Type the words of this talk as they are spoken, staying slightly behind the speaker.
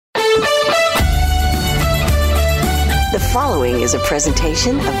The following is a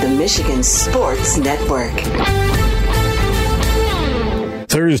presentation of the Michigan Sports Network.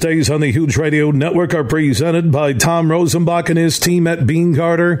 Thursdays on the Huge Radio Network are presented by Tom Rosenbach and his team at Bean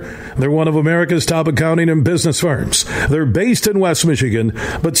Carter. They're one of America's top accounting and business firms. They're based in West Michigan,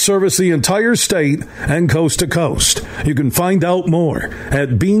 but service the entire state and coast to coast. You can find out more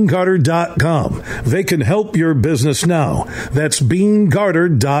at beancarter.com. They can help your business now. That's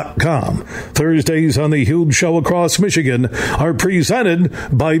beancarter.com. Thursdays on the Huge Show across Michigan are presented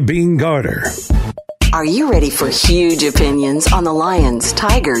by Bean Carter. Are you ready for huge opinions on the Lions,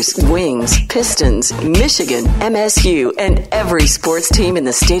 Tigers, Wings, Pistons, Michigan, MSU, and every sports team in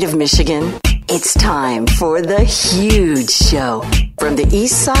the state of Michigan? It's time for The Huge Show. From the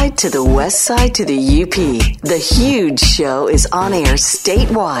east side to the west side to the UP, The Huge Show is on air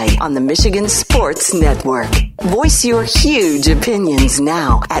statewide on the Michigan Sports Network. Voice your huge opinions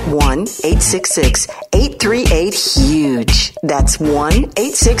now at 1-866-838-HUGE. That's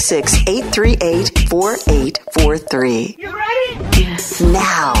 1-866-838-4843. You ready?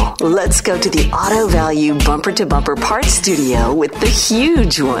 Now, let's go to the Auto Value Bumper to Bumper Parts Studio with the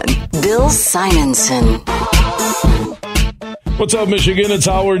huge one, Bill Simonson. What's up, Michigan? It's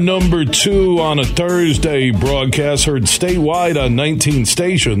hour number 2 on a Thursday broadcast, heard statewide on 19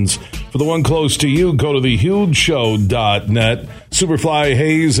 stations. For the one close to you, go to thehugeshow.net. Superfly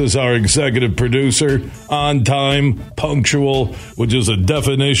Hayes is our executive producer, on time, punctual, which is a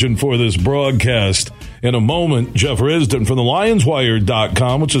definition for this broadcast. In a moment, Jeff Risdon from the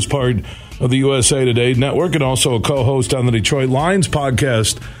LionsWire.com, which is part of the USA Today network and also a co-host on the Detroit Lions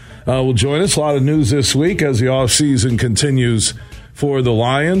podcast, will join us. A lot of news this week as the offseason continues for the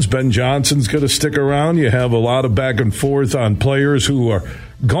Lions. Ben Johnson's going to stick around. You have a lot of back and forth on players who are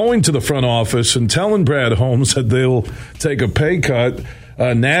going to the front office and telling Brad Holmes that they'll take a pay cut.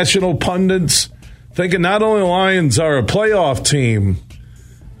 National pundits thinking not only the Lions are a playoff team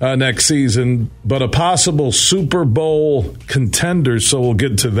next season, but a possible Super Bowl contender. So we'll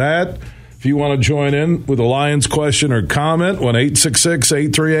get to that. If you want to join in with a Lions question or comment,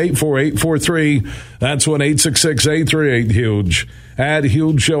 1-866-838-4843. That's 1-866-838-HUGE. At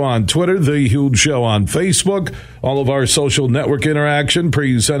Huge Show on Twitter, The Huge Show on Facebook. All of our social network interaction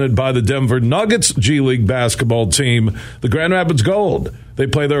presented by the Denver Nuggets G League basketball team, the Grand Rapids Gold. They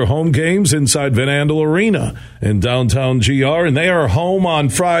play their home games inside Van Andel Arena in downtown GR, and they are home on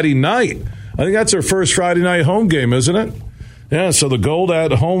Friday night. I think that's their first Friday night home game, isn't it? Yeah, so the Gold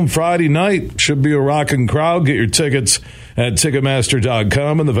at home Friday night should be a rocking crowd. Get your tickets at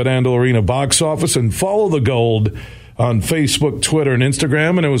Ticketmaster.com and the Van Andel Arena box office, and follow the Gold on Facebook, Twitter, and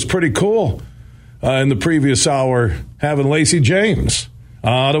Instagram. And it was pretty cool in the previous hour having Lacey James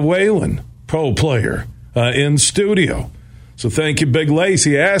out of Wayland, pro player, in studio. So thank you, Big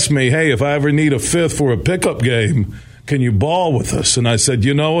Lacey. Asked me, hey, if I ever need a fifth for a pickup game, can you ball with us? And I said,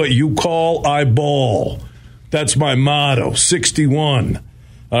 you know what? You call, I ball. That's my motto, 61.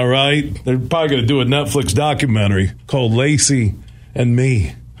 All right? They're probably going to do a Netflix documentary called Lacey and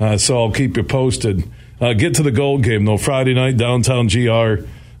Me. So I'll keep you posted. Get to the Gold game, though, Friday night, downtown GR.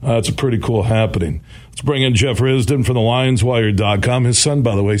 It's a pretty cool happening. Let's bring in Jeff Risdon from the LionsWire.com. His son,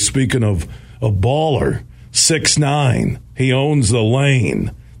 by the way, speaking of a baller, 6'9". He owns the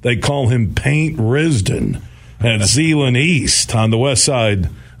lane. They call him Paint Risdon at Zeeland East on the west side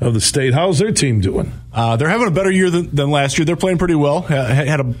of the state. How's their team doing? They're having a better year than last year. They're playing pretty well.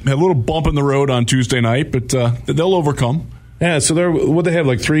 Had a little bump in the road on Tuesday night, but they'll overcome. Yeah, so what they have,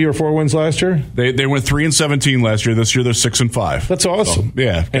 like 3 or 4 wins last year? They went 3-17 last year. This year they're 6-5. That's awesome. So,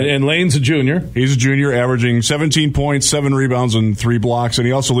 yeah, and Lane's a junior. He's a junior, averaging 17 points, 7 rebounds, and 3 blocks, and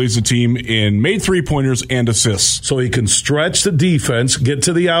he also leads the team in made 3-pointers and assists. So he can stretch the defense, get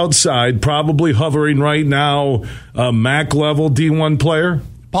to the outside, probably hovering right now, MAC level D1 player.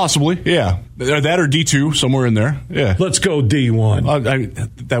 Possibly, yeah. That or D2, somewhere in there. Yeah. Let's go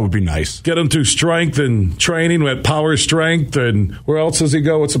D1. That would be nice. Get him through strength and training with power strength. And where else does he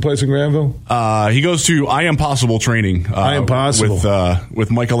go? What's the place in Granville? He goes to I Am Possible training. I Am Possible.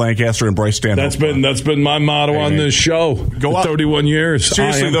 With Michael Lancaster and Bryce Stanhope. That's been my motto on this show go for 31 years.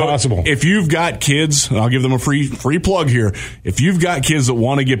 Seriously, I Am Possible. If you've got kids, and I'll give them a free plug here. If you've got kids that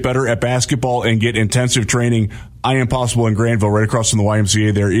want to get better at basketball and get intensive training, I Am Possible in Granville, right across from the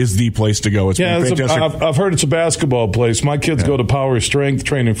YMCA, there is the place to go. It's been fantastic. I've heard it's a basketball place. My kids go to Power Strength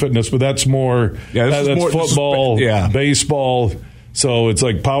Training Fitness, but that's more that's football, baseball. So it's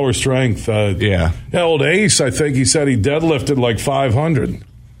like Power Strength. Old Ace, I think he said he deadlifted like 500.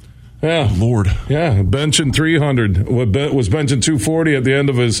 Yeah. Lord. Yeah, benching 300. Was benching 240 at the end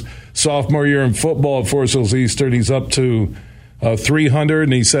of his sophomore year in football at Forest Hills Eastern. He's up to 300,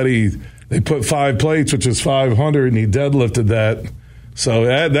 and he said he they put 5 plates, which is 500, and he deadlifted that. So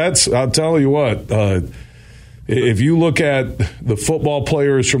that's, I'll tell you what, if you look at the football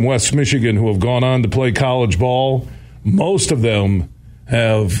players from West Michigan who have gone on to play college ball, most of them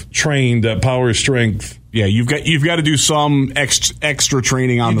have trained at Power Strength. Yeah, you've got to do some extra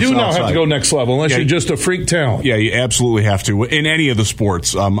training on the south side. You do now have to go next level, unless you're just a freak talent. Yeah, you absolutely have to. In any of the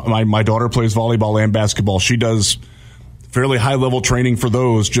sports. My daughter plays volleyball and basketball. She does fairly high-level training for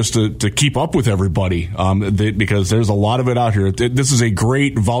those just to keep up with everybody because there's a lot of it out here. This is a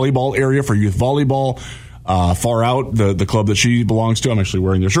great volleyball area for youth volleyball. Far Out, the club that she belongs to, I'm actually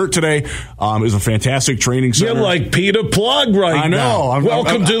wearing their shirt today, is a fantastic training center. You're like Peter Plug right now. I know.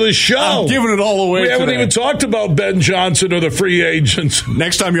 Welcome to the show. I'm giving it all away. We haven't today. even talked about Ben Johnson or the free agents.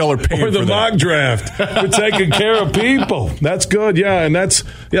 Next time y'all are paying or the for mock draft. We're taking care of people. That's good, yeah.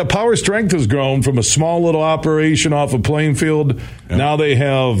 And Power Strength has grown from a small little operation off of Plainfield. Yep. Now they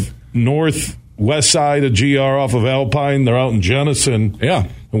have west side of GR off of Alpine. They're out in Jenison. Yeah.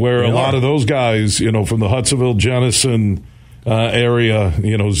 Where a lot of those guys, from the Hudsonville, Jenison area,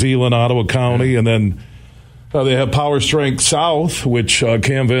 Zeeland, Ottawa County, and then they have Power Strength South, which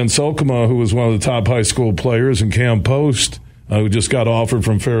Cam Van Solkema, who was one of the top high school players, and Cam Post, who just got offered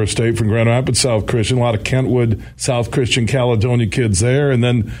from Ferris State, from Grand Rapids South Christian, a lot of Kentwood, South Christian, Caledonia kids there, and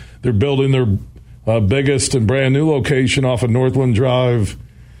then they're building their biggest and brand new location off of Northland Drive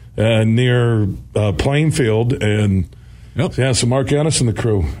near Plainfield, and yep. Yeah, so Mark Ennis and the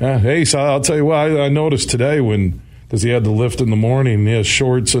crew. Hey, so I'll tell you what, I noticed today because he had to lift in the morning, he has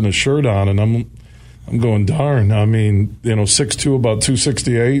shorts and a shirt on, and I'm going, darn. I mean, 6'2", about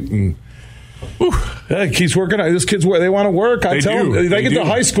 268, and he keeps working out. These kids, they want to work. I tell them, they get to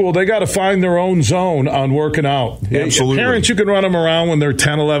high school, they got to find their own zone on working out. Absolutely. Parents, you can run them around when they're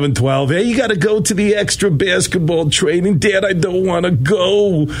 10, 11, 12. Hey, you got to go to the extra basketball training. Dad, I don't want to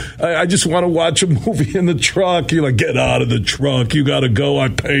go. I just want to watch a movie in the truck. You're like, get out of the truck. You got to go. I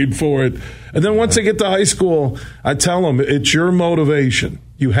paid for it. And then once they get to high school, I tell them, it's your motivation.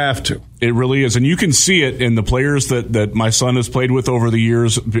 You have to. It really is. And you can see it in the players that my son has played with over the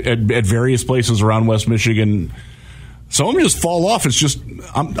years at various places around West Michigan. Some of them just fall off. It's just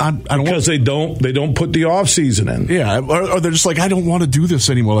I don't because they don't put the off season in. Yeah, or they're just like, I don't want to do this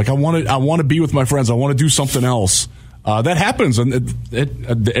anymore. Like I want to be with my friends. I want to do something else. That happens, and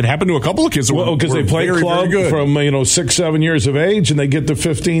it happened to a couple of kids. Because they play club from 6, 7 years of age, and they get to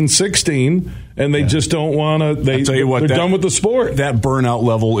 15, 16, and they just don't want to. They're done with the sport. That burnout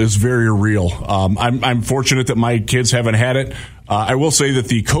level is very real. I'm fortunate that my kids haven't had it. I will say that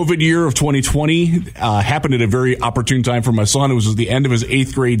the COVID year of 2020 happened at a very opportune time for my son. It was at the end of his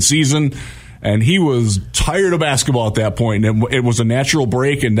 8th grade season. And he was tired of basketball at that point. And it was a natural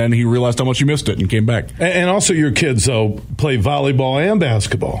break, and then he realized how much he missed it and came back. And also your kids, though, play volleyball and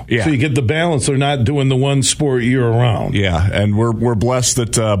basketball. Yeah. So you get the balance. They're not doing the one sport year-round. Yeah, and we're blessed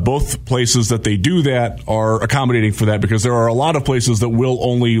that both places that they do that are accommodating for that, because there are a lot of places that will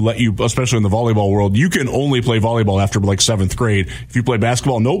only let you, especially in the volleyball world, you can only play volleyball after like 7th grade. If you play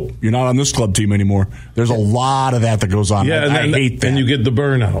basketball, nope, you're not on this club team anymore. There's a lot of that goes on. Yeah, I hate that. And you get the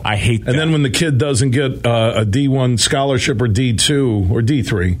burnout. I hate that. And then when the kid doesn't get a D1 scholarship or D2 or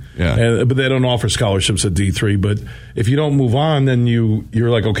D3, but they don't offer scholarships at D3. But if you don't move on, then you're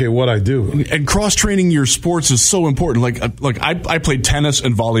like, okay, what I do? And cross training your sports is so important. Like I played tennis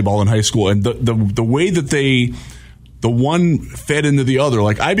and volleyball in high school, and the way that the one fed into the other.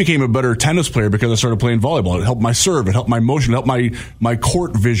 Like I became a better tennis player because I started playing volleyball. It helped my serve, it helped my motion, it helped my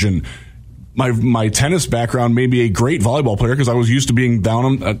court vision. My tennis background made me a great volleyball player because I was used to being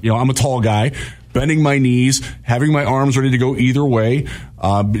down. I'm a tall guy, bending my knees, having my arms ready to go either way,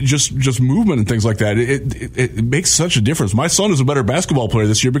 just movement and things like that. It makes such a difference. My son is a better basketball player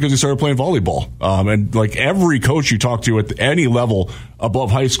this year because he started playing volleyball. And like every coach you talk to at any level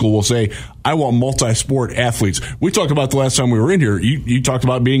above high school will say, I want multi-sport athletes. We talked about the last time we were in here. You talked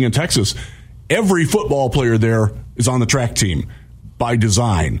about being in Texas. Every football player there is on the track team by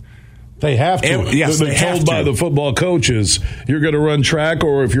design. They have to. Yes, they're told by the football coaches, you're going to run track,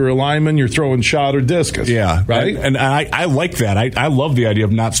 or if you're a lineman, you're throwing shot or discus. Yeah, right. And I like that. I love the idea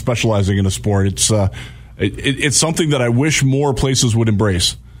of not specializing in a sport. It's something that I wish more places would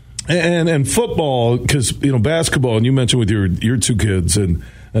embrace. And football, because basketball, and you mentioned with your two kids, and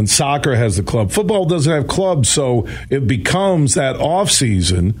soccer has the club. Football doesn't have clubs, so it becomes that off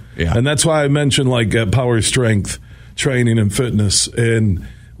season. Yeah. And that's why I mentioned like Power Strength training and fitness and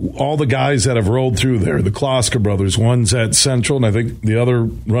all the guys that have rolled through there, the Kloska brothers, one's at Central, and I think the other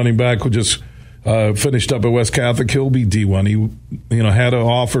running back who just finished up at West Catholic. He'll be D1. He, had an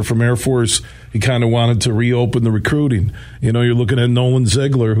offer from Air Force. He kind of wanted to reopen the recruiting. You're looking at Nolan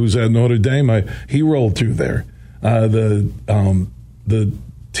Ziegler, who's at Notre Dame. He rolled through there. The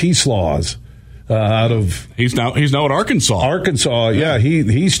T-Slaws out of he's now at Arkansas. Yeah.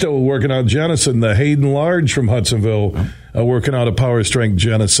 He's still working out Jennison. The Hayden Large from Hudsonville working out a power strength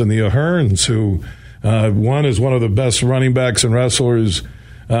Jennison. The Aherns, who one is one of the best running backs and wrestlers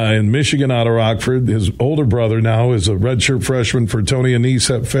in Michigan out of Rockford. His older brother now is a redshirt freshman for Tony Anise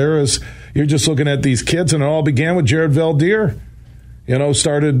at Ferris. You're just looking at these kids, and it all began with Jared Valdir.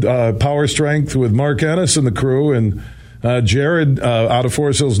 Started power strength with Mark Ennis and the crew, and Jared out of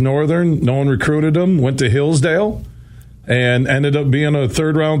Forest Hills Northern. No one recruited him. Went to Hillsdale and ended up being a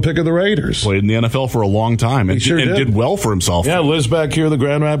third-round pick of the Raiders. Played in the NFL for a long time and did well for himself. Yeah, lives back here in the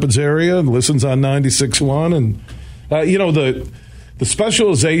Grand Rapids area, listens on 96.1. And, the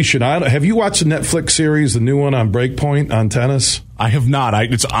specialization, have you watched the Netflix series, the new one on Breakpoint on tennis? I have not.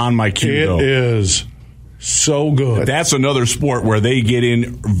 It's on my queue, though. It is so good. That's another sport where they get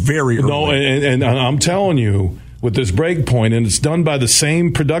in very early. No, and I'm telling you, with this Breakpoint, and it's done by the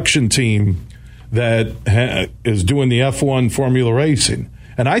same production team that is doing the F1 Formula Racing.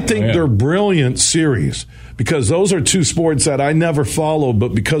 And I think they're brilliant series because those are two sports that I never followed,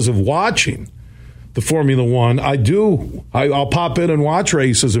 but because of watching the Formula One, I'll pop in and watch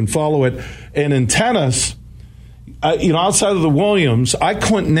races and follow it. And in tennis, outside of the Williams, I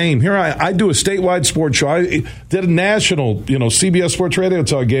couldn't name. Here I do a statewide sports show. I did a national, CBS Sports Radio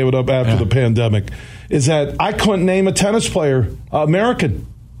until I gave it up after the pandemic. Is that I couldn't name a tennis player, American.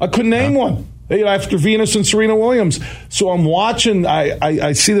 I couldn't name one after Venus and Serena Williams. So I'm watching.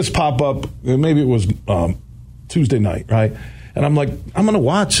 I see this pop up. Maybe it was Tuesday night, right? And I'm like, I'm going to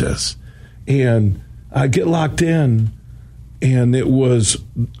watch this. And I get locked in, and it was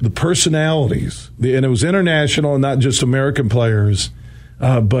the personalities, and it was international and not just American players.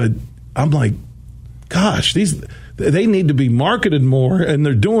 But I'm like, gosh, they need to be marketed more, and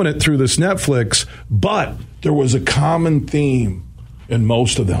they're doing it through this Netflix. But there was a common theme in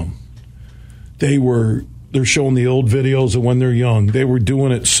most of them. They're showing the old videos of when they're young. They were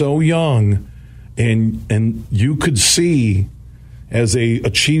doing it so young, and you could see as they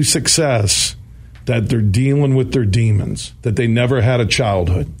achieve success that they're dealing with their demons, that they never had a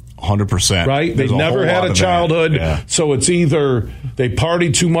childhood. 100%. Right? They never had a childhood. Yeah. So it's either they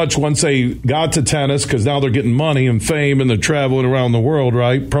partied too much once they got to tennis because now they're getting money and fame and they're traveling around the world,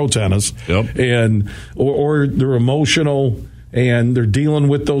 right? Pro tennis. Yep. And or they're emotional and they're dealing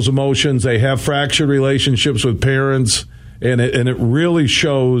with those emotions. They have fractured relationships with parents, and it really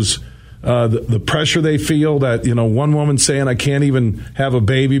shows the pressure they feel that, one woman saying, I can't even have a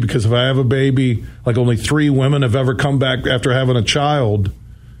baby because if I have a baby, like only 3 women have ever come back after having a child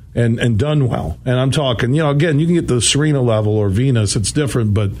and done well. And I'm talking, again, you can get the Serena level or Venus. It's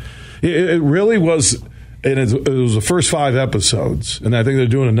different, but it really was, and it was the first 5 episodes. And I think they're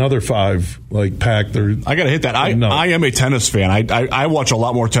doing another 5, packed. I got to hit that. I am a tennis fan. I watch a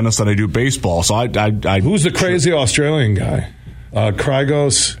lot more tennis than I do baseball. So who's the crazy Australian guy?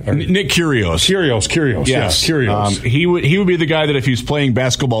 Krygos? Nick Kyrgios. Kyrgios. Yes, Kyrgios. He would be the guy that if he's playing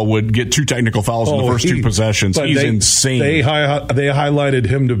basketball would get 2 technical fouls in the first 2 possessions. He's insane. They highlighted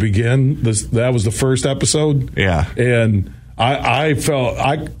him to begin. That was the first episode. Yeah. And I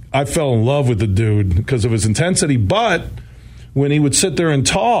fell in love with the dude because of his intensity. But when he would sit there and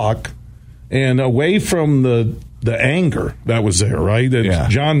talk, and away from the anger that was there, right? That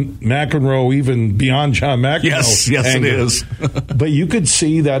John McEnroe, even beyond John McEnroe. Yes, anger. It is. But you could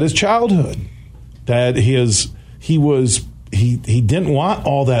see that his childhood, that he didn't want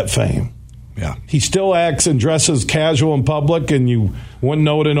all that fame. Yeah. He still acts and dresses casual in public, and you wouldn't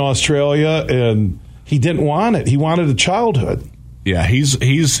know it in Australia, and he didn't want it. He wanted a childhood. Yeah,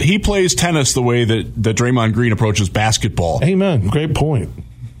 he plays tennis the way that Draymond Green approaches basketball. Amen. Great point.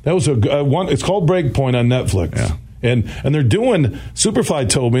 That was one. It's called Breakpoint on Netflix. Yeah. And they're doing, Superfly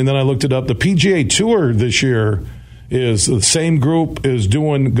told me, and then I looked it up, the PGA Tour this year is the same group is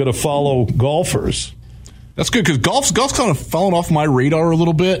going to follow golfers. That's good because golf's kind of fallen off my radar a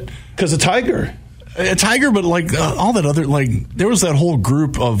little bit. Because of Tiger. Tiger, but all that other, there was that whole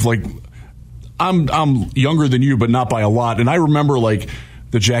group of I'm younger than you, but not by a lot. And I remember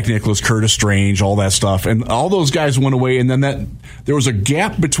the Jack Nicklaus, Curtis Strange, all that stuff. And all those guys went away. And then there was a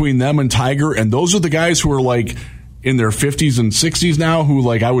gap between them and Tiger. And those are the guys who are in their 50s and 60s now who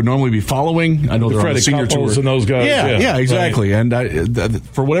I would normally be following. I know they're on the senior tour. And those guys. Yeah, exactly. Right. And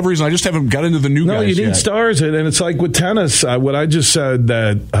for whatever reason, I just haven't got into the new guys. No, you need stars. And it's like with tennis, what I just said,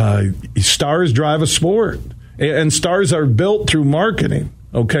 that stars drive a sport. And stars are built through marketing.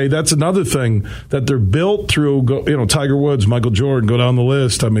 Okay, that's another thing that they're built through. Tiger Woods, Michael Jordan, go down the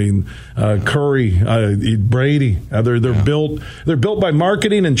list. I mean, Curry, Brady. They're built. They're built by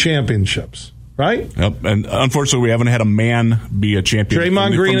marketing and championships. Right? Yep. And unfortunately, we haven't had a man be a champion.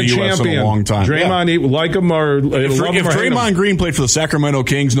 Draymond Green, a champion. In a long time. Draymond, like him or if Draymond Green played for the Sacramento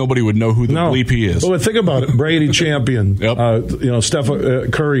Kings, nobody would know who the bleep he is. Well, think about it. Brady, champion. Yep. Steph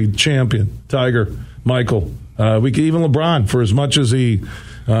Curry, champion. Tiger, Michael. We could even LeBron, for as much as he,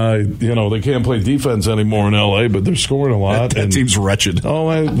 they can't play defense anymore in L.A., but they're scoring a lot. That team's wretched.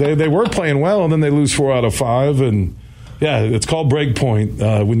 Oh, they were playing well, and then they lose 4 out of 5, and yeah, it's called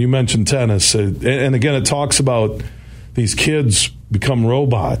Breakpoint when you mention tennis. And again, it talks about these kids become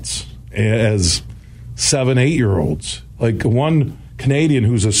robots as 7, 8-year-olds. Like one Canadian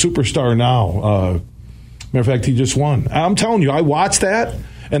who's a superstar now. Matter of fact, he just won. I'm telling you, I watched that,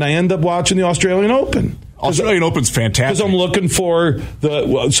 and I end up watching the Australian Open. Australian Open's fantastic. Because I'm looking for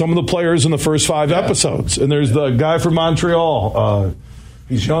some of the players in the first 5 episodes. And there's the guy from Montreal.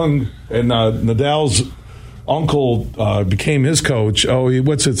 He's young, and Nadal's uncle became his coach. Oh,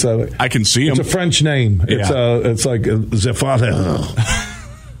 what's it? I can see him. It's a French name. It's like Zafar.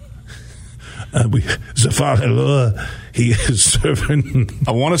 Zafar. He is serving.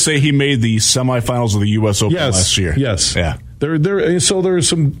 I want to say he made the semifinals of the U.S. Open last year. Yes. Yeah. So there's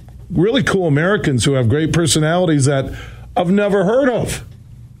some really cool Americans who have great personalities that I've never heard of.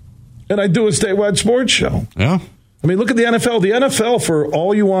 And I do a statewide sports show. Yeah. I mean, look at the NFL. The NFL, for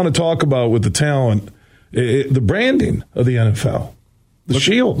all you want to talk about with the talent, the branding of the NFL,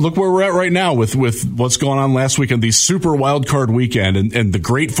 shield. Look where we're at right now with what's going on last weekend, the super wild card weekend, and the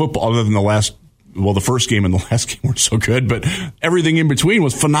great football. Other than the first game and the last game were so good, but everything in between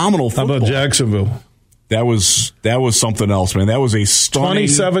was phenomenal football. How about Jacksonville? That was something else, man. That was a stunning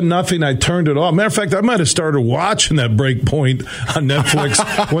 27-0. I turned it off. Matter of fact, I might have started watching that Breakpoint on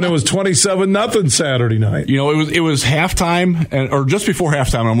Netflix when it was 27-0 Saturday night. It was halftime or just before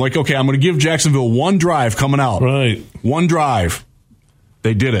halftime. And I'm like, okay, I'm going to give Jacksonville one drive coming out. Right, one drive.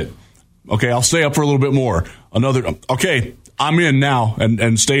 They did it. Okay, I'll stay up for a little bit more. Another. Okay, I'm in now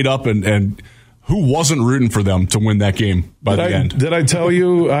and stayed up and. Who wasn't rooting for them to win that game by the end? Did I tell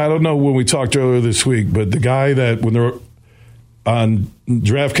you? I don't know when we talked earlier this week, but the guy that when they're on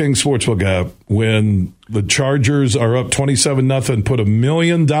DraftKings Sportsbook app, when the Chargers are up 27-0, put $1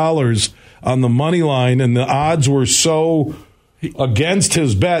 million on the money line, and the odds were so against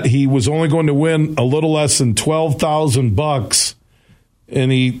his bet, he was only going to win a little less than $12,000.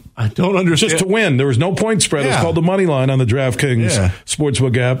 And I don't understand. Just to win. There was no point spread. It's called the money line on the DraftKings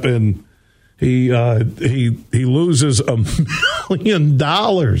Sportsbook app, and he loses $1 million.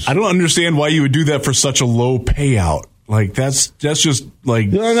 I don't understand why you would do that for such a low payout. Like that's just like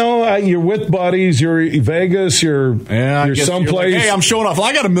no. You're with buddies. You're Vegas. You're someplace. Like, hey, I'm showing off.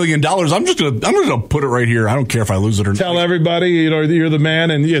 I got $1 million. I'm just gonna put it right here. I don't care if I lose it or not. Tell everybody you're the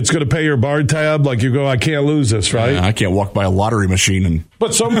man, and it's going to pay your bar tab. Like you go, I can't lose this, right? I can't walk by a lottery machine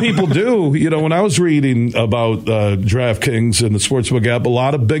But some people do. When I was reading about DraftKings and the Sportsbook app, a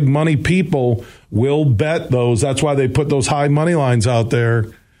lot of big money people will bet those. That's why they put those high money lines out there.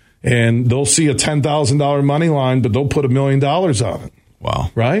 And they'll see a $10,000 money line, but they'll put $1 million on it. Wow.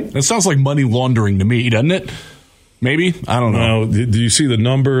 Right? That sounds like money laundering to me, doesn't it? Maybe? I don't know. Do you see the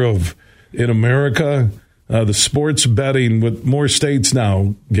number in America? The sports betting with more states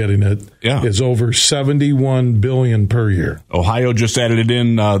now getting it is over $71 billion per year. Ohio just added it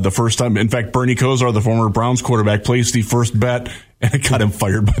in the first time. In fact, Bernie Kosar, the former Browns quarterback, placed the first bet, and it got him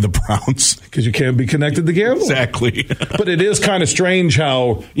fired by the Browns. Because you can't be connected to gambling. Exactly. But it is kind of strange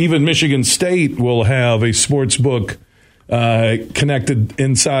how even Michigan State will have a sports book connected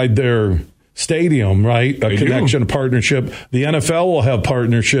inside their stadium, right? A connection, a partnership. The NFL will have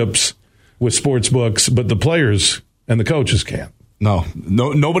partnerships with sports books, but the players and the coaches can't. No,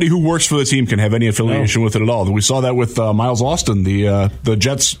 nobody who works for the team can have any affiliation with it at all. We saw that with Miles Austin, the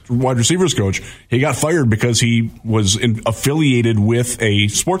Jets wide receivers coach. He got fired because he was affiliated with a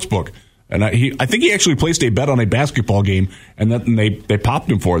sports book. And I think he actually placed a bet on a basketball game, and they popped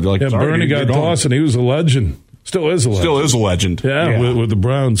him for it. They're like, Bernie got tossed, and he was a legend. Still is a legend. Yeah. With the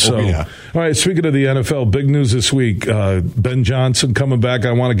Browns. So. Yeah. All right, speaking of the NFL, big news this week. Ben Johnson coming back.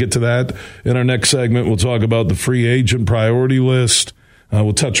 I want to get to that in our next segment. We'll talk about the free agent priority list.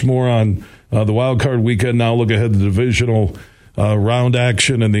 We'll touch more on the wild card weekend. Now look ahead to the divisional round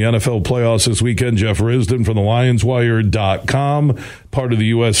action in the NFL playoffs this weekend. Jeff Risdon from the LionsWire.com, part of the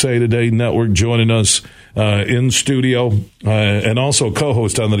USA Today Network, joining us in studio and also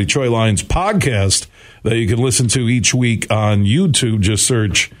co-host on the Detroit Lions podcast that you can listen to each week on YouTube. Just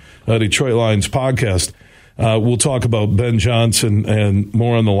search Detroit Lions podcast. We'll talk about Ben Johnson and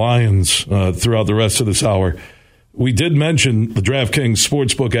more on the Lions throughout the rest of this hour. We did mention the DraftKings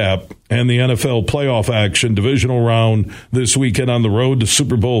Sportsbook app and the NFL playoff action divisional round this weekend on the road to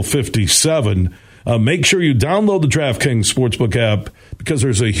Super Bowl 57. Make sure you download the DraftKings Sportsbook app because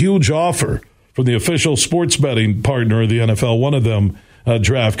there's a huge offer from the official sports betting partner of the NFL, one of them,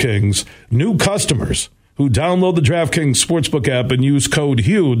 DraftKings. New customers who download the DraftKings Sportsbook app and use code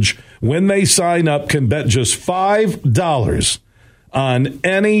HUGE when they sign up can bet just $5 on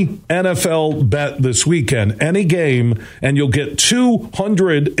any NFL bet this weekend, any game, and you'll get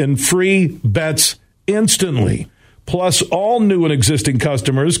 200 in free bets instantly. Plus, all new and existing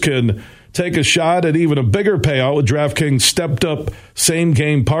customers can take a shot at even a bigger payout with DraftKings stepped-up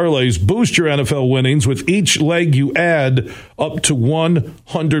same-game parlays. Boost your NFL winnings with each leg you add up to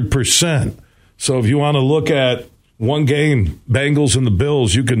 100%. So if you want to look at one game, Bengals and the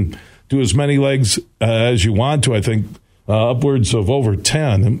Bills, you can do as many legs as you want to, I think. Upwards of over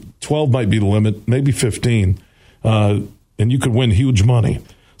 10, and 12 might be the limit, maybe 15, and you could win huge money.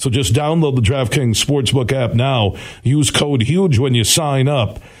 So just download the DraftKings Sportsbook app now. Use code HUGE when you sign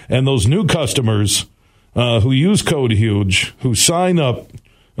up, and those new customers who use code HUGE, who sign up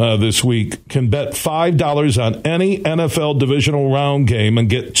this week, can bet $5 on any NFL divisional round game and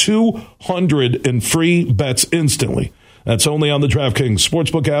get 200 in free bets instantly. That's only on the DraftKings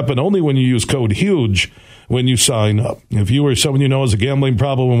Sportsbook app and only when you use code HUGE when you sign up. If you or someone you know has a gambling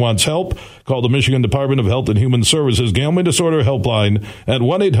problem and wants help, call the Michigan Department of Health and Human Services Gambling Disorder Helpline at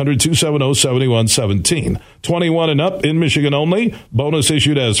 1-800-270-7117. 21 and up in Michigan only. Bonus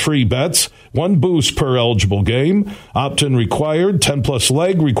issued as free bets. One boost per eligible game. Opt-in required. 10-plus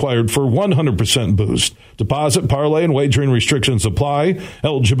leg required for 100% boost. Deposit, parlay, and wagering restrictions apply.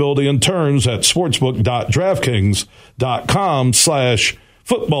 Eligibility and terms at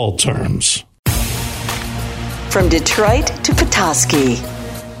sportsbook.draftkings.com/football terms. From Detroit to Petoskey,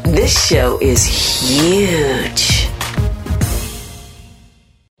 this show is huge.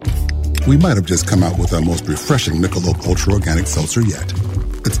 We might have just come out with our most refreshing Michelob Ultra Organic Seltzer yet.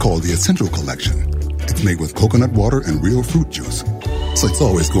 It's called the Essential Collection. It's made with coconut water and real fruit juice, so it's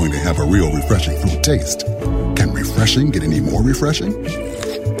always going to have a real refreshing fruit taste. Can refreshing get any more refreshing?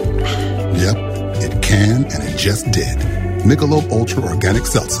 Yep, it can, and it just did. Michelob Ultra Organic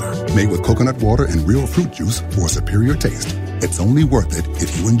Seltzer, made with coconut water and real fruit juice for a superior taste. It's only worth it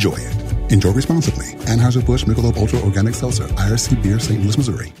if you enjoy it. Enjoy responsibly. Anheuser-Busch Michelob Ultra Organic Seltzer, IRC Beer, St. Louis,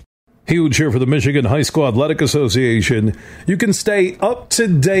 Missouri. Huge here for the Michigan High School Athletic Association. You can stay up to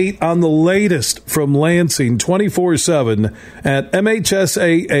date on the latest from Lansing 24/7 at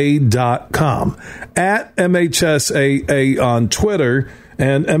MHSAA.com, at MHSAA on Twitter,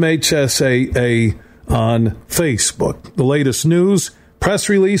 and MHSAA on Facebook. The latest news, press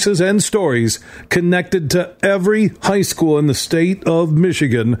releases, and stories connected to every high school in the state of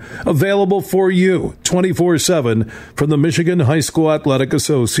Michigan, available for you 24/7 from the Michigan High School Athletic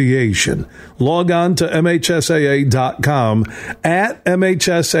Association. Log on to MHSAA.com, at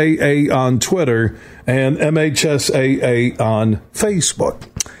MHSAA on Twitter, and MHSAA on Facebook.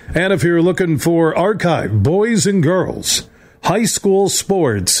 And if you're looking for archive, boys and girls, high school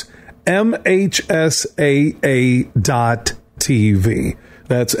sports, MHSAA.TV.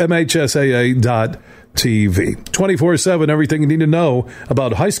 That's MHSAA.TV. 24/7, everything you need to know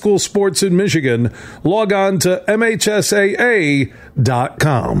about high school sports in Michigan. Log on to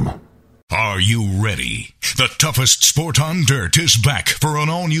MHSAA.com. Are you ready? The toughest sport on dirt is back for an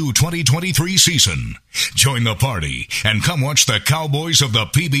all-new 2023 season. Join the party and come watch the Cowboys of the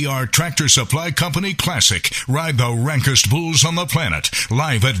PBR Tractor Supply Company Classic ride the rankest bulls on the planet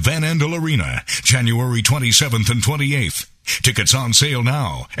live at Van Andel Arena, January 27th and 28th. Tickets on sale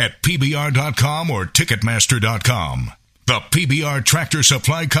now at PBR.com or Ticketmaster.com. The PBR Tractor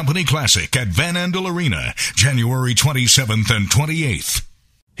Supply Company Classic at Van Andel Arena, January 27th and 28th.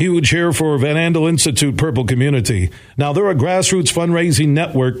 Huge here for Van Andel Institute Purple Community. Now, they're a grassroots fundraising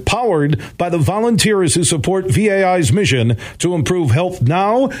network powered by the volunteers who support VAI's mission to improve health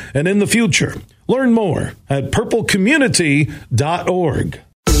now and in the future. Learn more at purplecommunity.org.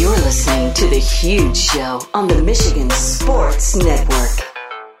 You're listening to The Huge Show on the Michigan Sports Network.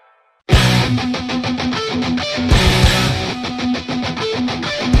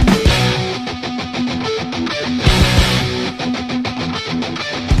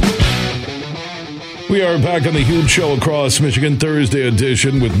 We are back on the Huge Show across Michigan, Thursday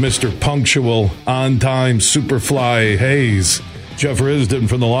edition with Mr. Punctual, on-time, Superfly Hayes. Jeff Risdon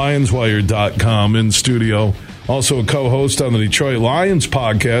from the LionsWire.com in studio. Also a co-host on the Detroit Lions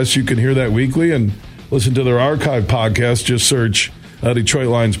podcast. You can hear that weekly and listen to their archive podcast. Just search Detroit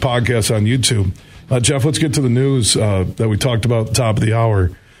Lions podcast on YouTube. Jeff, let's get to the news that we talked about at the top of the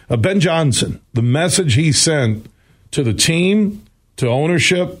hour. Ben Johnson, the message he sent to the team, to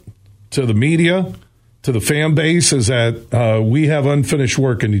ownership, to the media, to the fan base is that we have unfinished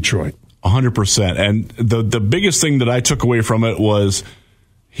work in Detroit. 100%. And the biggest thing that I took away from it was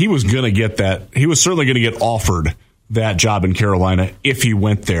he was going to get that. He was certainly going to get offered that job in Carolina if he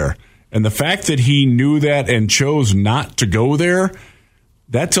went there. And the fact that he knew that and chose not to go there,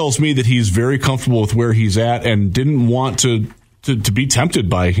 that tells me that he's very comfortable with where he's at and didn't want to be tempted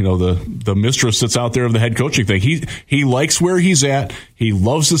by, the mistress that's out there of the head coaching thing. He likes where he's at. He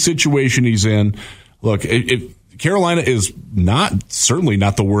loves the situation he's in. Look, Carolina is certainly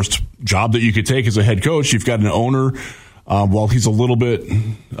not the worst job that you could take as a head coach. You've got an owner, while he's a little bit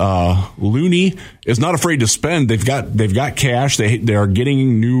loony, is not afraid to spend. They've got cash. They are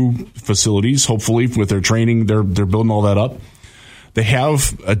getting new facilities. Hopefully, with their training, they're building all that up. They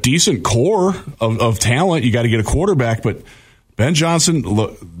have a decent core of talent. You got to get a quarterback, but Ben Johnson,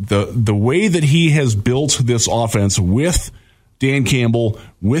 look, the way that he has built this offense with Dan Campbell,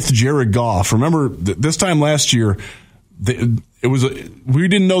 with Jared Goff. Remember, this time last year, we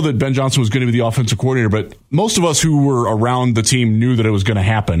didn't know that Ben Johnson was going to be the offensive coordinator, but most of us who were around the team knew that it was going to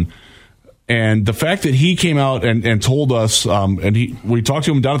happen. And the fact that he came out and told us, we talked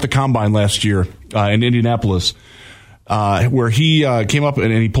to him down at the Combine last year in Indianapolis, where he came up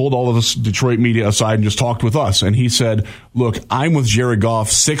and he pulled all of us Detroit media aside and just talked with us. And he said, look, I'm with Jared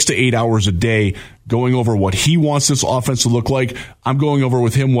Goff 6 to 8 hours a day going over what he wants this offense to look like. I'm going over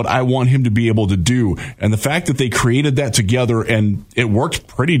with him what I want him to be able to do. And the fact that they created that together and it worked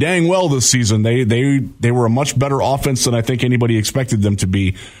pretty dang well this season. They were a much better offense than I think anybody expected them to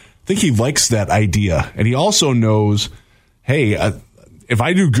be. I think he likes that idea. And he also knows, hey, if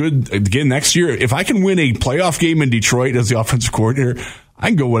I do good again next year, if I can win a playoff game in Detroit as the offensive coordinator, I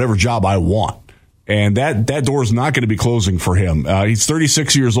can go whatever job I want. And that door is not going to be closing for him. He's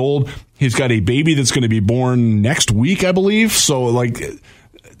 36 years old. He's got a baby that's going to be born next week, I believe. So,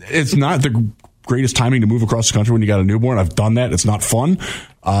 it's not the greatest timing to move across the country when you got a newborn. I've done that. It's not fun.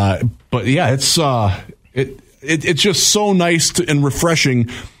 But yeah, it's just so nice and refreshing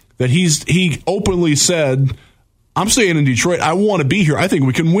that he openly said, I'm staying in Detroit. I want to be here. I think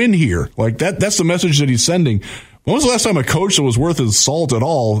we can win here. That's the message that he's sending. When was the last time a coach that was worth his salt at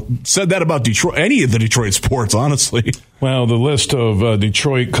all said that about Detroit, any of the Detroit sports, honestly? Well, the list of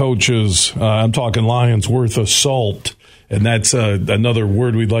Detroit coaches, I'm talking Lions worth of salt, and that's another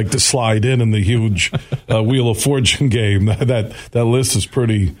word we'd like to slide in the huge Wheel of Fortune game. That list is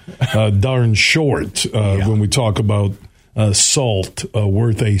pretty darn short when we talk about salt,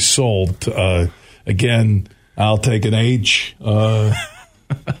 worth a salt. Again, I'll take an H.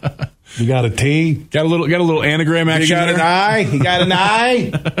 You got a T? Got a little anagram action. You got an I? You got an I?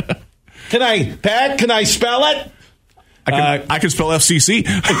 Pat, can I spell it? I can spell FCC.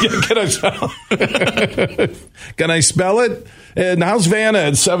 Can I spell it? And how's Vanna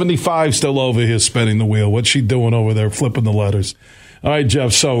at 75 still over here spinning the wheel? What's she doing over there flipping the letters? All right,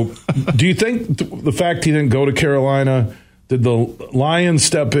 Jeff. So do you think the fact he didn't go to Carolina, did the Lions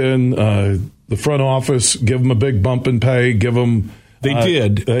step in, the front office, give him a big bump in pay, give him... They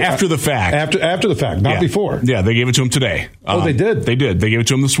did after the fact. After the fact, not before. Yeah, they gave it to him today. They did. They did. They gave it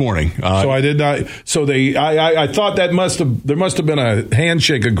to him this morning. So I did not. So I thought there must have been a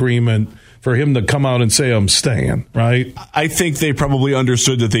handshake agreement for him to come out and say I'm staying. Right. I think they probably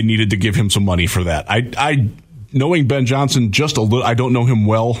understood that they needed to give him some money for that. I knowing Ben Johnson just a little. I don't know him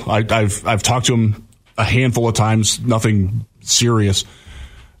well. I've talked to him a handful of times. Nothing serious.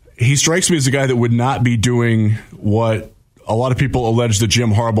 He strikes me as a guy that would not be doing what a lot of people allege that Jim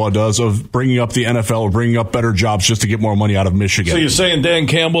Harbaugh does, of bringing up the NFL or bringing up better jobs just to get more money out of Michigan. So you're saying Dan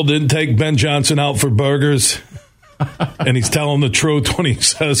Campbell didn't take Ben Johnson out for burgers? And he's telling the truth when he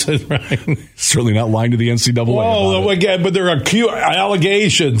says it, right? Certainly not lying to the NCAA. Well, again, but there are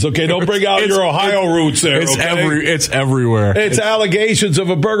allegations. Okay, don't bring out your Ohio roots there. It's okay? It's everywhere. It's allegations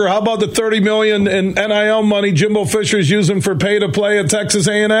of a burger. How about the $30 million in NIL money Jimbo Fisher's using for pay to play at Texas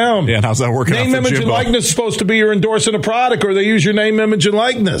A&M? Yeah, and how's that working? Name, image, and likeness is supposed to be you're endorsing a product, or they use your name, image, and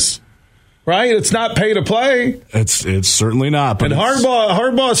likeness. Right? It's not pay to play. It's certainly not. But and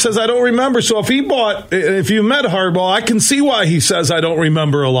Harbaugh says, I don't remember. So if you met Harbaugh, I can see why he says I don't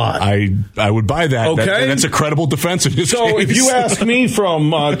remember a lot. I would buy that. Okay. That's a credible defense in his case. So if you ask me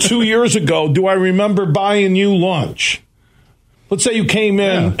from 2 years ago, do I remember buying you lunch? Let's say you came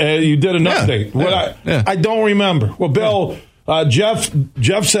in and you did an update. I don't remember. Well, Bill,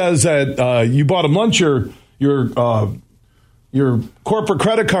 Jeff says that you bought him lunch. Your corporate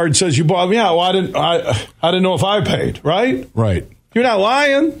credit card says you bought them. Yeah, well, I didn't know if I paid, right? Right. You're not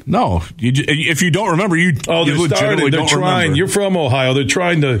lying. No. If you don't remember, you legitimately don't remember. You're from Ohio. They're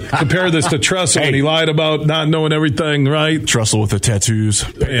trying to compare this to Tressel when he lied about not knowing everything, right? Tressel with the tattoos.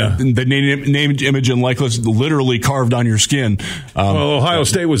 Yeah. The name, image, and likeness literally carved on your skin. Ohio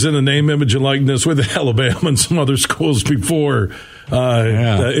State was in the name, image, and likeness with Alabama and some other schools before.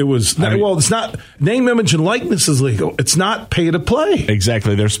 It was it's not name, image, and likeness is legal. It's not pay to play.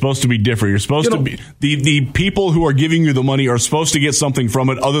 Exactly. They're supposed to be different. You're supposed to be the people who are giving you the money are supposed to get something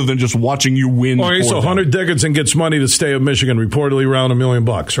from it other than just watching you win. All right, so Hunter Dickinson gets money to stay at Michigan, reportedly around $1 million,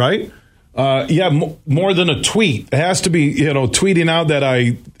 right? More than a tweet. It has to be, tweeting out that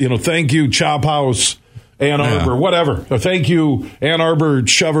I, thank you, Chop House, Ann Arbor, whatever. Or thank you, Ann Arbor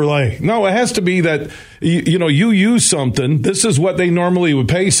Chevrolet. No, it has to be that, you use something. This is what they normally would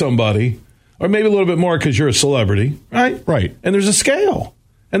pay somebody, or maybe a little bit more because you're a celebrity, right? Right. And there's a scale,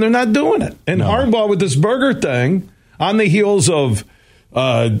 and they're not doing it. And Harbaugh with this burger thing on the heels of,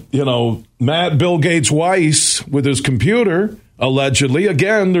 Matt Bill Gates Weiss with his computer, allegedly.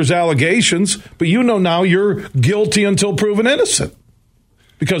 Again, there's allegations, but now you're guilty until proven innocent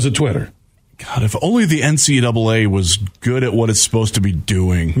because of Twitter. God, if only the NCAA was good at what it's supposed to be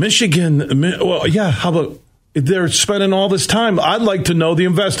doing. Michigan, how about they're spending all this time? I'd like to know the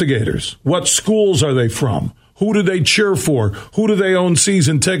investigators. What schools are they from? Who do they cheer for? Who do they own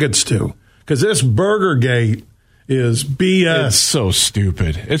season tickets to? Because this Burgergate is BS. It's so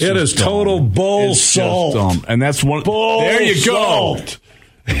stupid. It is total bull salt. Just dumb. And that's one. Bull there you salt.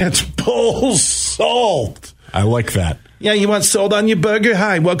 Go. It's bull salt. I like that. Yeah, you want salt on your burger?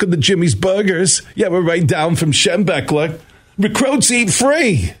 Hi, welcome to Jimmy's Burgers. Yeah, we're right down from Schembechler. Recruits eat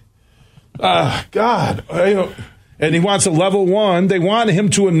free. God. And he wants a level 1. They want him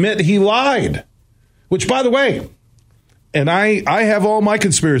to admit he lied. Which, by the way, and I have all my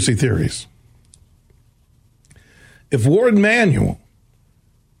conspiracy theories. If Warden Manuel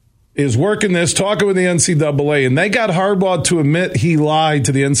is working this, talking with the NCAA, and they got Harbaugh to admit he lied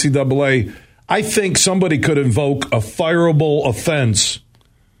to the NCAA, I think somebody could invoke a fireable offense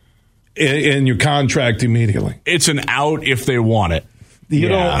in your contract immediately. It's an out if they want it.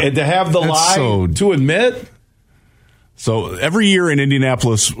 And to have the lie to admit. So every year in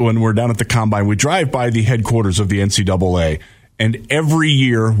Indianapolis, when we're down at the Combine, we drive by the headquarters of the NCAA. And every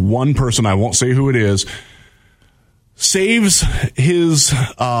year, one person, I won't say who it is, saves his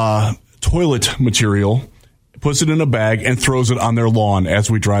toilet material, puts it in a bag, and throws it on their lawn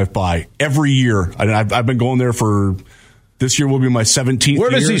as we drive by every year. I've been going there for this year will be my 17th year. Where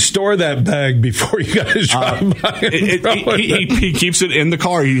does he store that bag before you guys drive by? He keeps it in the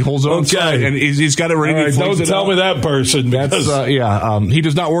car. He holds it on side, and he's got it ready. Right, don't tell me that person. He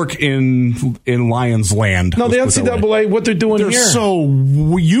does not work in Lions land. No, the NCAA, what they're doing they're here, so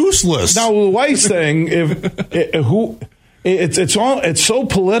useless. Now the Weiss thing, it's so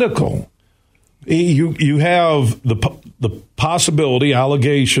political. You have the possibility,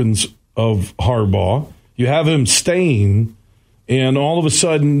 allegations of Harbaugh. You have him staying, and all of a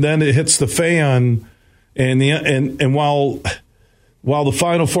sudden, then it hits the fan, and while the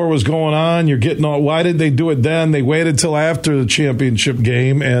Final Four was going on, you're getting all. Why did they do it then? They waited till after the championship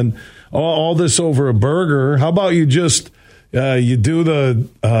game, and all this over a burger. How about you just you do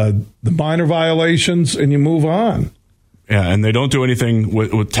the minor violations and you move on? Yeah, and they don't do anything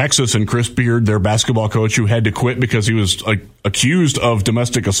with Texas and Chris Beard, their basketball coach, who had to quit because he was accused of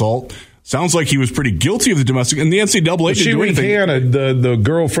domestic assault. Sounds like he was pretty guilty of the domestic, and the NCAA didn't do anything. She recanted, the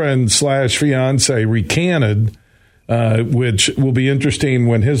girlfriend / fiance recanted, which will be interesting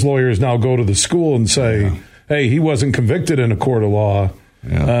when his lawyers now go to the school and say, hey, he wasn't convicted in a court of law.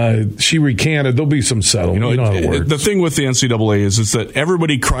 Yeah. She recanted. There'll be some settlement. You know how it works. The thing with the NCAA is that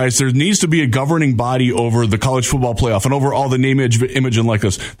everybody cries. There needs to be a governing body over the college football playoff and over all the name, image, and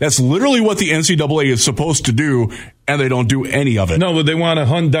likeness. That's literally what the NCAA is supposed to do, and they don't do any of it. No, but they want to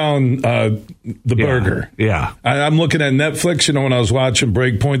hunt down the burger. Yeah. I'm looking at Netflix. When I was watching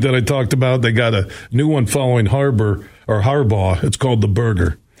Breakpoint that I talked about, they got a new one following Harbaugh. It's called The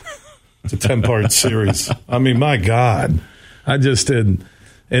Burger. It's a 10-part series. I mean, my God. I just didn't.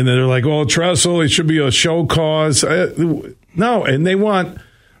 And they're like, well, Tressel, it should be a show cause. No, and they want,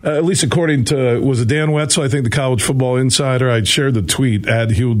 at least according to, was it Dan Wetzel, I think the College Football Insider, I shared the tweet,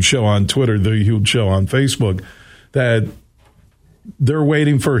 @HugeShow on Twitter, The Huge Show on Facebook, that they're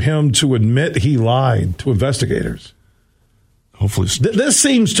waiting for him to admit he lied to investigators. Hopefully. This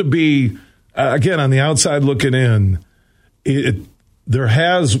seems to be, again, on the outside looking in, there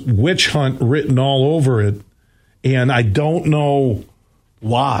has witch hunt written all over it. And I don't know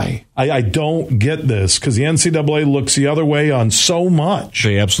Why? I don't get this because the NCAA looks the other way on so much.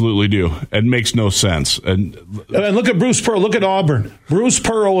 They absolutely do. It makes no sense. And look at Bruce Pearl. Look at Auburn. Bruce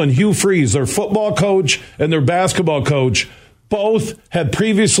Pearl and Hugh Freeze, their football coach and their basketball coach, both had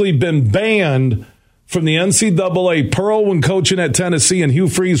previously been banned from the NCAA. Pearl when coaching at Tennessee and Hugh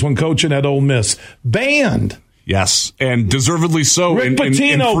Freeze when coaching at Ole Miss. Banned. Yes, and deservedly so. Rick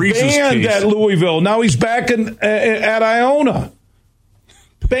Pitino banned at Louisville. Now he's back at Iona.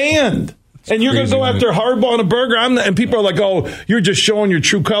 Banned. And you're going to go after Harbaugh and a burger? And people are like, oh, you're just showing your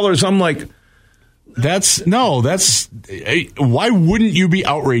true colors. I'm like, why wouldn't you be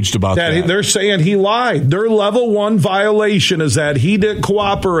outraged about that? They're saying he lied. Their level 1 violation is that he didn't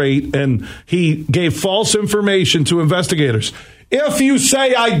cooperate and he gave false information to investigators. If you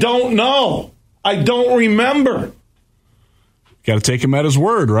say, I don't know, I don't remember. Got to take him at his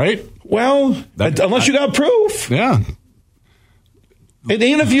word, right? Well, unless you got proof. Yeah. And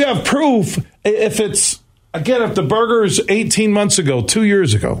even if you have proof, if the burger is 18 months ago, 2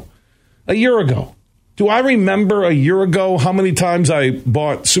 years ago, a year ago, do I remember a year ago how many times I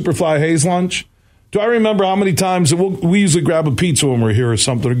bought Superfly Hayes lunch? Do I remember how many times we usually grab a pizza when we're here or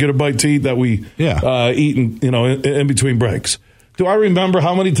something, or get a bite to eat that we eat in between breaks? Do I remember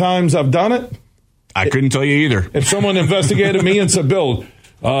how many times I've done it? I couldn't tell you either. If someone investigated me and said, Bill,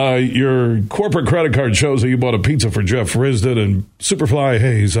 your corporate credit card shows that you bought a pizza for Jeff Risdon and Superfly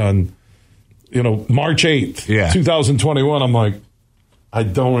Hayes on, March 8th, 2021. I'm like, I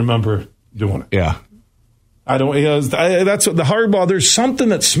don't remember doing it. Yeah. I don't. That's what the Harbaugh. There's something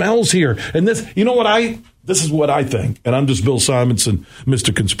that smells here, and this. You know what This is what I think, and I'm just Bill Simonson,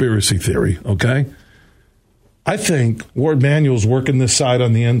 Mr. Conspiracy Theory. Okay. I think Ward Manuel's working this side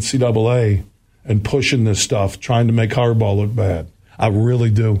on the NCAA and pushing this stuff, trying to make Harbaugh look bad. I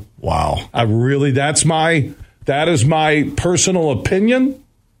really do. Wow. That is my personal opinion,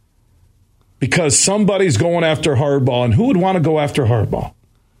 because somebody's going after Harbaugh, and who would want to go after Harbaugh?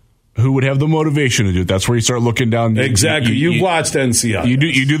 Who would have the motivation to do it? That's where you start looking down. Exactly. You've watched NCI. You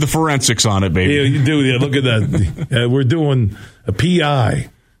do the forensics on it, baby. Yeah, you do. Yeah, look at that. We're doing a PI,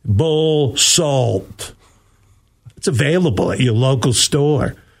 bull salt. It's available at your local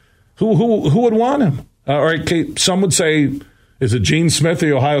store. Who would want him? All right, Kate, some would say, is it Gene Smith,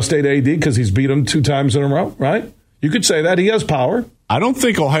 the Ohio State AD, because he's beat him 2 times in a row, right? You could say that. He has power. I don't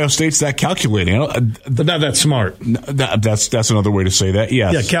think Ohio State's that calculating. They're not that smart. That's another way to say that,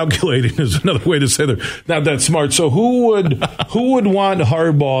 yes. Yeah, calculating is another way to say they're not that smart. So who would want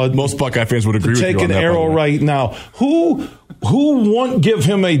Harbaugh? Most Buckeye fans would agree with you on that. Take an arrow right now. Who won't give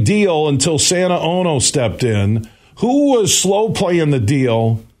him a deal until Santa Ono stepped in? Who was slow playing the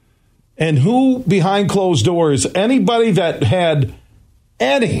deal? And who, behind closed doors, anybody that had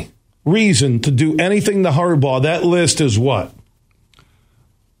any reason to do anything to Harbaugh, that list is what?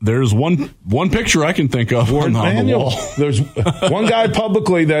 There's one picture I can think of on the wall. There's one guy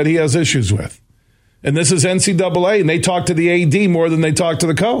publicly that he has issues with. And this is NCAA, and they talk to the AD more than they talk to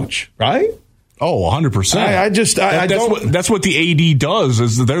the coach, right? Oh, 100%. That's what the AD does,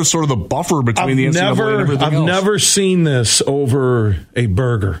 is they're sort of the buffer between the NCAA and everything else. I've never seen this over a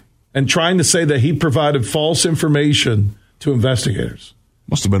burger. And trying to say that he provided false information to investigators.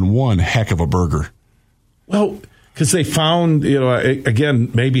 Must have been one heck of a burger. Well, because they found,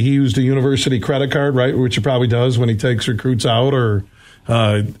 again, maybe he used a university credit card, right, which he probably does when he takes recruits out,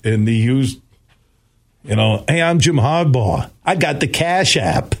 and he used, hey, I'm Jim Harbaugh. I got the Cash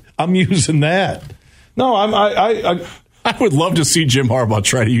App. I'm using that. No, I would love to see Jim Harbaugh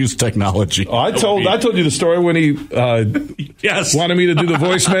try to use technology. Oh, I told you the story when he wanted me to do the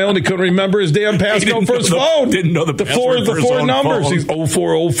voicemail and he couldn't remember his damn passcode for his phone. Didn't know the four numbers. Phone. He's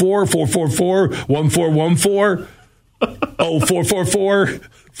 0404 444 1414 0444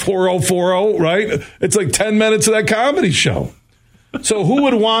 4040, right? It's like 10 minutes of that comedy show. So who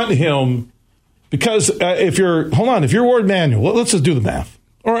would want him? Because if you're Ward Manuel, let's just do the math.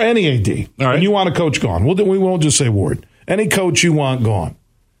 Or any AD. All right. And you want a coach gone. We won't just say Ward. Any coach you want gone.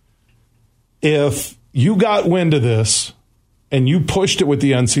 If you got wind of this and you pushed it with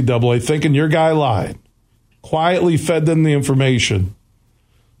the NCAA thinking your guy lied, quietly fed them the information,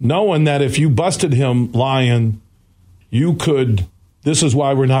 knowing that if you busted him lying, you could, this is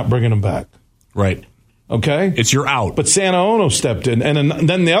why we're not bringing him back. Right. Okay? It's your out. But Santa Ono stepped in. And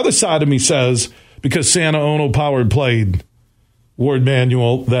then the other side of me says, because Santa Ono powered played Ward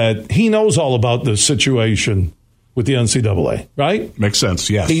Manuel, that he knows all about this situation with the NCAA, right? Makes sense,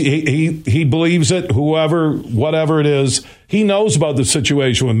 yes. He believes it, whatever it is. He knows about the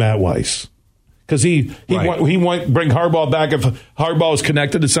situation with Matt Weiss. Because he won't bring Harbaugh back. If Harbaugh is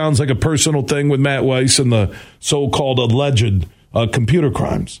connected, it sounds like a personal thing with Matt Weiss and the so-called alleged computer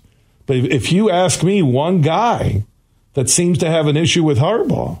crimes. But if you ask me one guy that seems to have an issue with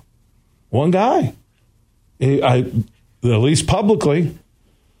Harbaugh, one guy, at least publicly,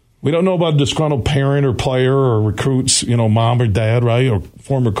 we don't know about a disgruntled parent or player or recruits, mom or dad, right, or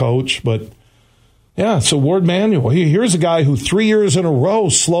former coach. But, yeah, so Ward Manuel, here's a guy who 3 years in a row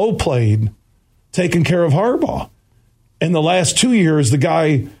slow played taking care of Harbaugh. In the last 2 years, the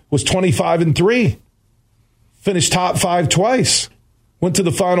guy was 25-3, finished top 5 twice, went to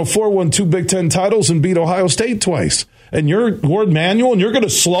the Final Four, won 2 Big Ten titles, and beat Ohio State twice. And you're Ward Manuel, and you're going to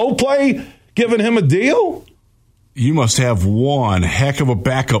slow play giving him a deal? You must have one heck of a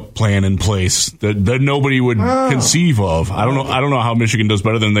backup plan in place that nobody would conceive of. I don't know how Michigan does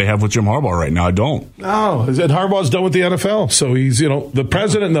better than they have with Jim Harbaugh right now. I don't. No, and Harbaugh's done with the NFL. So he's, the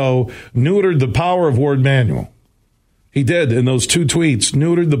president, though, neutered the power of Ward Manuel. He did in those 2 tweets,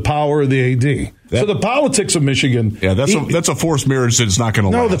 neutered the power of the AD. So the politics of Michigan. Yeah, that's a forced marriage that's not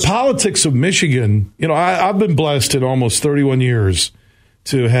going to last. No, the politics of Michigan. I've been blessed in almost 31 years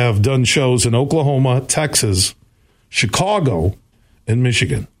to have done shows in Oklahoma, Texas, Chicago, and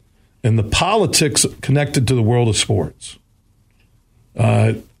Michigan. And the politics connected to the world of sports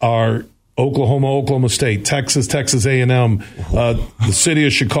are Oklahoma State, Texas A&M, the city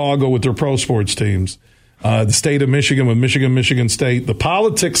of Chicago with their pro sports teams, the state of Michigan with Michigan State. The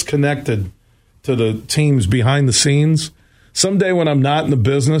politics connected to the teams behind the scenes. Someday when I'm not in the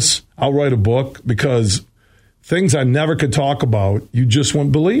business, I'll write a book because things I never could talk about, you just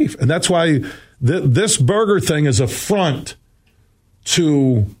won't believe. And that's why this burger thing is a front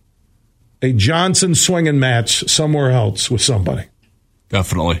to a Johnson swinging match somewhere else with somebody.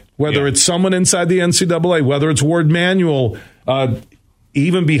 Definitely. Whether it's someone inside the NCAA, whether it's Ward Manuel,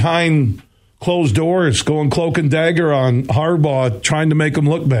 even behind closed doors, going cloak and dagger on Harbaugh, trying to make him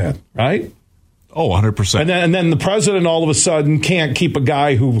look bad, right? Oh, 100%. And then the president all of a sudden can't keep a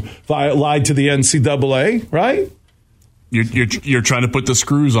guy who lied to the NCAA, right? You're trying to put the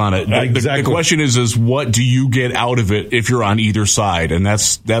screws on it. Exactly. The question is what do you get out of it if you're on either side? And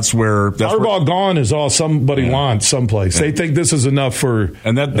that's where Harbaugh gone is all somebody wants someplace. Yeah. They think this is enough for,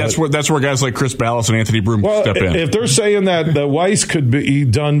 and that's where guys like Chris Ballas and Anthony Broom step in. If they're saying that the Weiss could be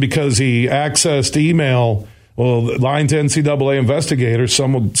done because he accessed email, lying to NCAA investigators,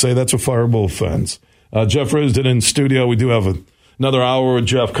 some would say that's a fireable offense. Jeff Risdon in studio. We do have another hour with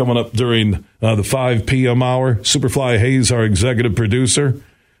Jeff coming up during the 5 p.m. hour. Superfly Hayes, our executive producer.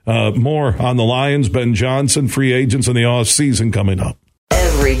 More on the Lions, Ben Johnson, free agents in the off season coming up.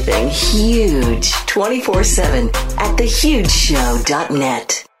 Everything huge 24/7 at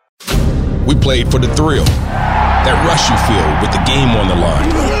thehugeshow.net. We played for the thrill, that rush you feel with the game on the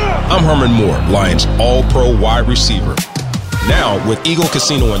line. I'm Herman Moore, Lions All-Pro wide receiver. Now, with Eagle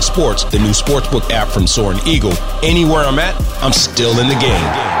Casino and Sports, the new sportsbook app from Soaring Eagle, anywhere I'm at, I'm still in the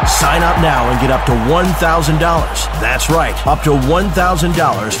game. Sign up now and get up to $1,000. That's right, up to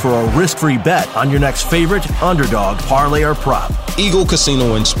 $1,000 for a risk-free bet on your next favorite underdog, parlay, or prop. Eagle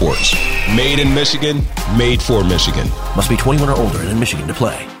Casino and Sports. Made in Michigan, made for Michigan. Must be 21 or older and in Michigan to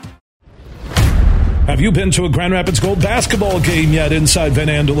play. Have you been to a Grand Rapids Gold basketball game yet inside Van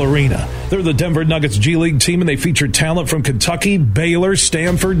Andel Arena? They're the Denver Nuggets G League team, and they feature talent from Kentucky, Baylor,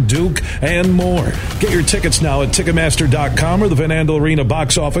 Stanford, Duke, and more. Get your tickets now at Ticketmaster.com or the Van Andel Arena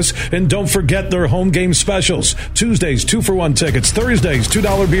box office. And don't forget their home game specials. Tuesdays, 2-for-1 tickets. Thursdays,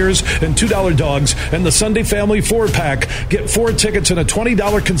 $2 beers and $2 dogs. And the Sunday Family 4-pack. Get 4 tickets and a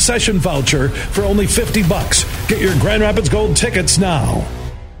 $20 concession voucher for only $50. Get your Grand Rapids Gold tickets now.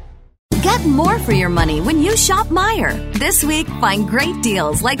 Get more for your money when you shop Meijer. This week, find great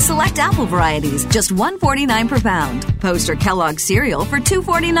deals like select apple varieties, just $1.49 per pound. Post or Kellogg's cereal for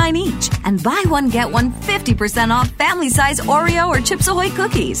 $2.49 each. And buy one, get one 50% off family-size Oreo or Chips Ahoy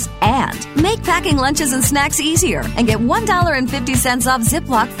cookies. And make packing lunches and snacks easier and get $1.50 off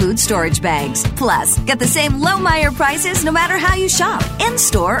Ziploc food storage bags. Plus, get the same low Meijer prices no matter how you shop,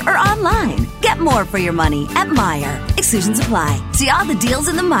 in-store or online. Get more for your money at Meijer. Exclusions apply. See all the deals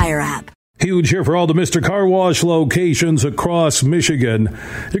in the Meijer app. Huge here for all the Mr. Car Wash locations across Michigan.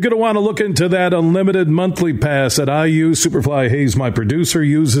 You're going to want to look into that unlimited monthly pass that I use. Superfly Hayes, my producer,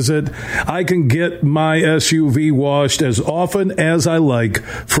 uses it. I can get my SUV washed as often as I like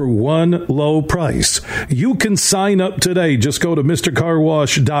for one low price. You can sign up today. Just go to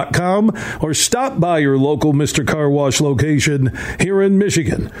MrCarWash.com or stop by your local Mr. Car Wash location here in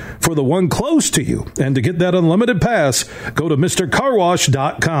Michigan for the one close to you. And to get that unlimited pass, go to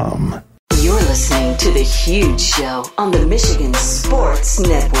MrCarWash.com. You're listening to The Huge Show on the Michigan Sports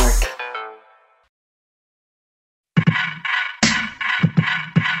Network.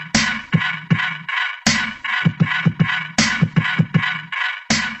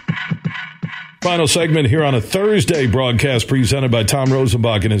 final segment here on a Thursday broadcast presented by Tom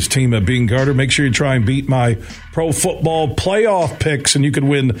Rosenbach and his team at Bean Carter. Make sure you try and beat my pro football playoff picks, and you can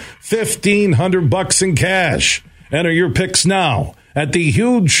win $1,500 in cash. Enter your picks now at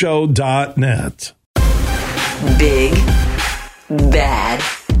thehugeshow.net. Big, bad,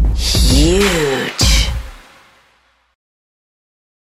 huge.